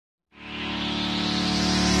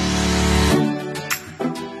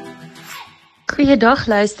Goeiedag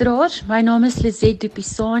luisteraars, my naam is Lisette.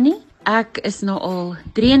 Ek is nou al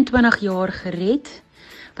 23 jaar gered,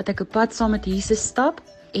 wat ek op pad saam met Jesus stap,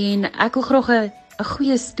 en ek wil graag 'n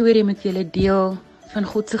goeie storie met julle deel van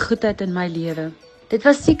God se goedheid in my lewe. Dit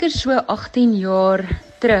was seker so 18 jaar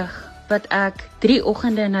terug, wat ek 3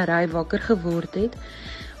 oggende in 'n ry wakker geword het,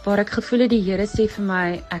 waar ek gevoel het die Here sê vir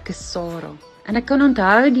my, ek is Sarah. En ek kan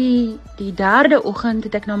onthou die derde oggend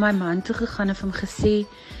het ek na my man toe gegaan en vir hom gesê,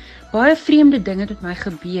 baie vreemde dinge het met my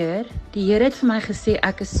gebeur. Die Here het vir my gesê,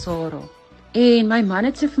 ek is Sarah. En my man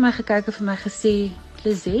het so vir my gekyk en vir my gesê,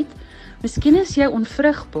 Lisette, miskien is jy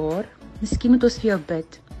onvrugbaar, miskien moet ons vir jou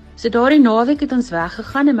bid. So daardie naweek het ons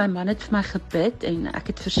weggegaan en my man het vir my gebid en ek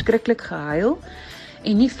het verskriklik gehuil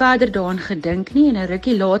en nie verder daaraan gedink nie. En 'n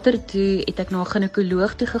rukkie later toe het ek na 'n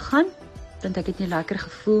ginekoloog toe gegaan, want ek het nie lekker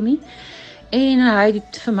gevoel nie. En hy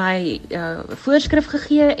het vir my voorskrif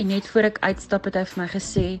gegee en net voor ek uitstap het hy vir my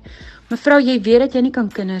gesê, mevrou, jy weet dat jy nie kan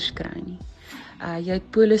kinders kry nie. Jy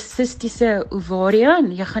het polisistiese ovaria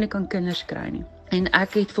en jy gaan nie kan kinders kry nie. En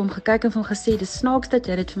ek het vir hom gekyk en vir hom gesê, dis snaaks dat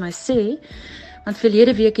jy dit vir my sê, want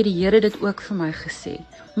verlede week het die Here dit ook vir my gesê.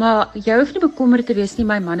 Maar jy hoef nie bekommerd te wees nie,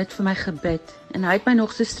 my man het vir my gebid. En hy het my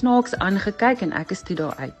nog so snaaks aangekyk en ek is toe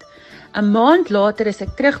daar uit. 'n maand later is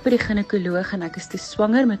ek terug by die ginekoloog en ek is toe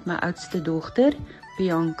swanger met my oudste dogter,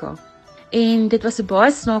 Bianca. En dit was 'n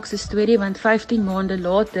baie snaakse storie, want 15 maande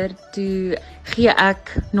later, toe gee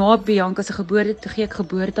ek, na Bianca se geboorte, toe gee ek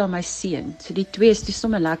geboorte aan my seun. So die twee is toe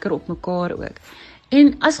sommer lekker op mekaar ook.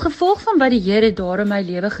 En as gevolg van wat die Here daar in my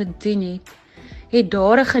lewe gedoen het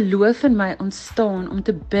daar 'n geloof in my ontstaan om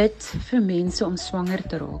te bid vir mense om swanger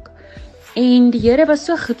te raak. En die Here was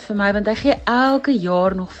so goed vir my, want hy gee elke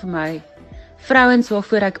jaar nog vir my vrouens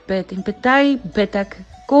waarvoor ek bid. En party bid ek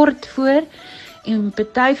kort voor, en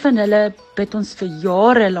party van hulle bid ons vir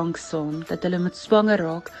jare lank saam, dat hulle moet swanger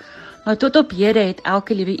raak. Maar tot op hede het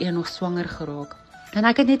elke liewe een nog swanger geraak. En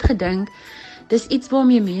ek het net gedink, dis iets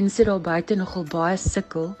waarmee mense daar buite nogal baie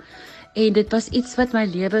sukkel. En dit was iets wat my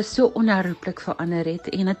lewe so onherroepelik verander het.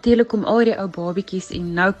 En natuurlik om al die ou babietjies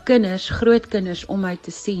en nou kinders, grootkinders om my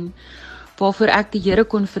te sien, waarvoor ek die Here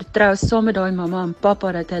kon vertrou, saam met daai mamma en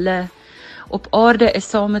pappa, dat hulle op aarde is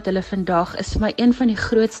saam met hulle vandag, is vir my een van die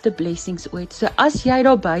grootste blessings ooit. So as jy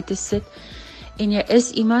daar buite sit, en jy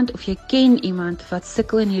is iemand, of jy ken iemand, wat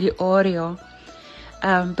sukkel in hierdie area,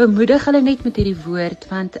 bemoedig hulle net met hierdie woord,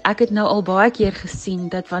 want ek het nou al baie keer gesien,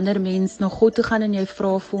 dat wanneer mens na God toe gaan en jy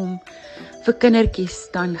vra vir hom, vir kindertjies,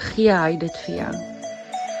 dan gee hy dit vir jou.